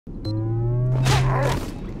Brutes!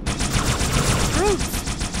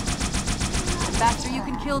 The faster you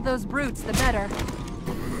can kill those brutes, the better.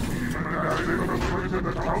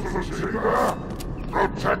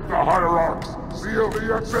 Protect the hierarchs! Seal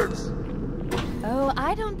the exits! Oh,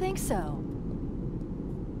 I don't think so.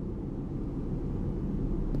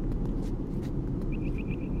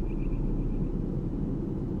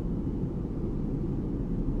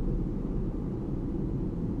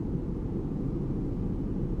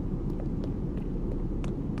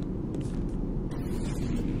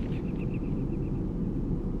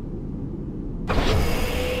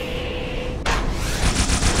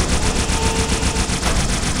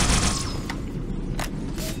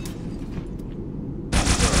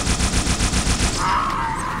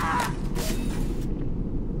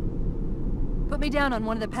 Put me down on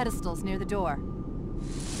one of the pedestals near the door.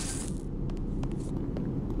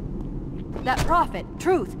 That prophet,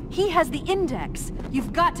 Truth, he has the index.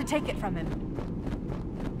 You've got to take it from him.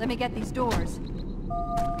 Let me get these doors.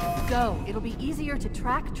 Go. It'll be easier to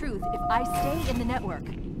track Truth if I stay in the network.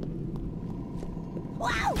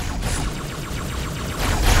 Wow!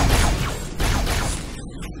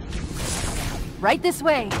 Right this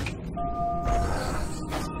way.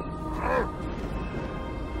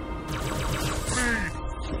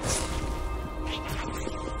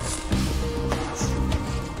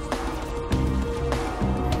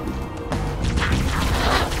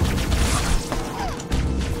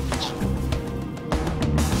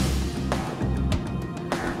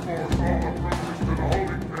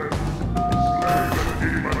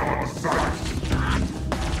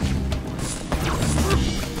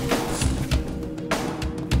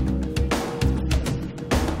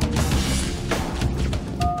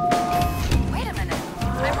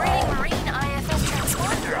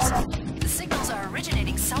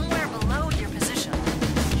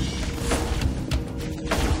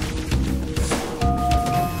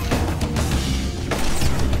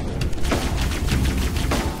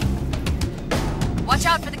 Watch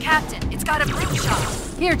out for the captain. It's got a brute shot.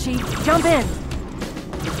 Here, Chief. Jump in.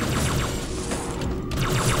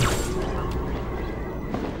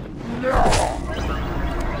 There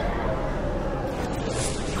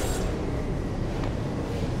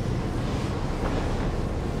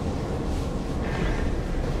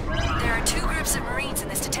are 2 groups of Marines in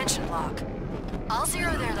this detention block. I'll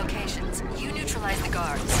zero their locations. You neutralize the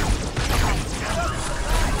guards.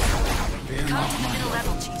 Come to the middle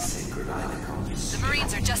level, Chief. The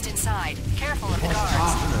Marines are just inside. Careful of the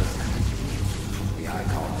guards. The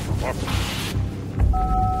icon.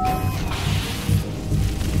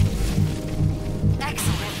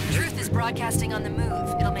 Excellent. Truth is broadcasting on the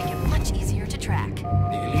move. It'll make it much easier to track. The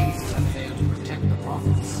elites have failed to protect the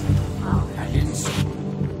prophets. And in so...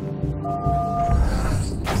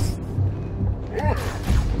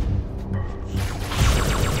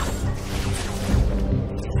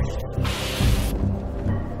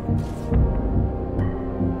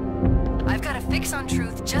 Fix on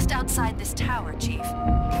Truth just outside this tower, Chief.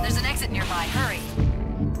 There's an exit nearby. Hurry.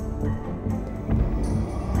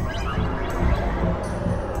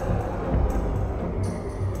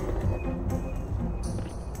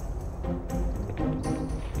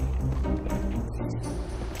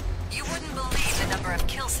 You wouldn't believe the number of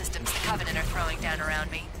kill systems the Covenant are throwing down around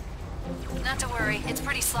me. Not to worry, it's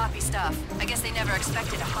pretty sloppy stuff. I guess they never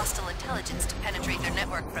expected a hostile intelligence to penetrate their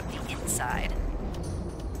network from the inside.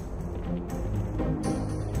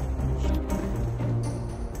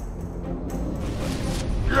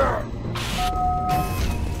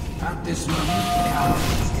 At this moment, the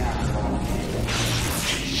cowards gather all the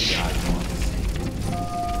icons.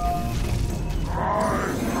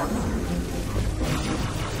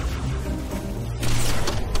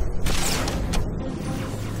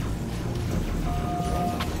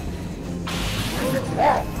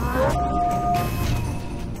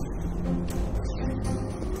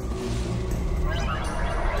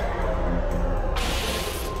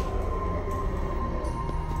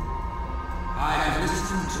 I have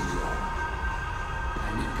listened to you,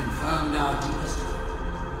 and it confirmed our deepest hope.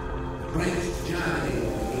 The great journey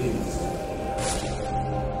begins.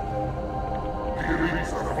 The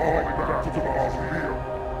elites are falling back to the mausoleum.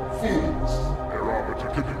 Fools! Their armor to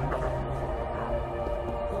give you nothing.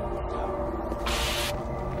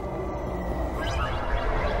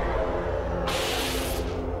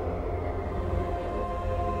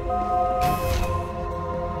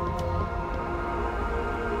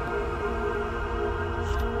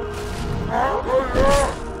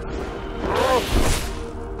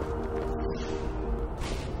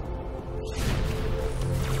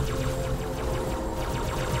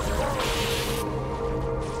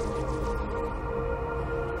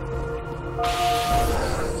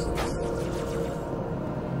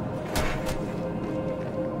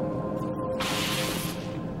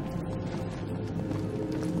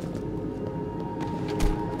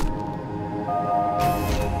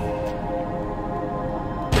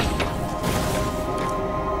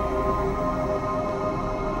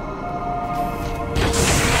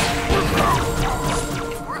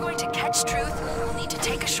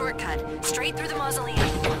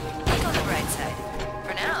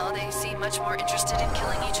 much more interested in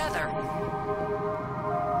killing each other.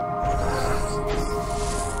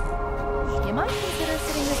 You might consider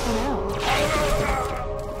sitting this one out.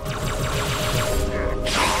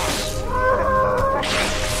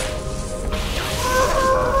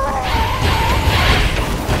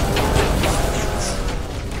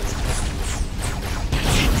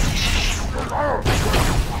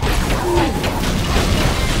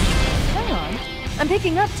 Hang on. I'm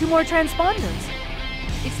picking up 2 more transponders.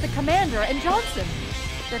 It's the Commander and Johnson.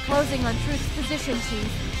 They're closing on Truth's position, Chief.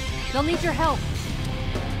 They'll need your help.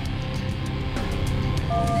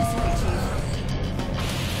 This way, Chief.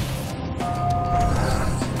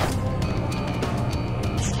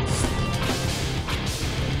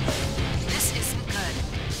 This isn't good.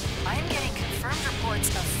 I'm getting confirmed reports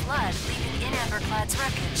of flood leaving in Amberclad's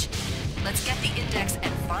wreckage. Let's get the index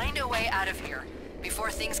and find a way out of here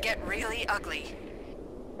before things get really ugly.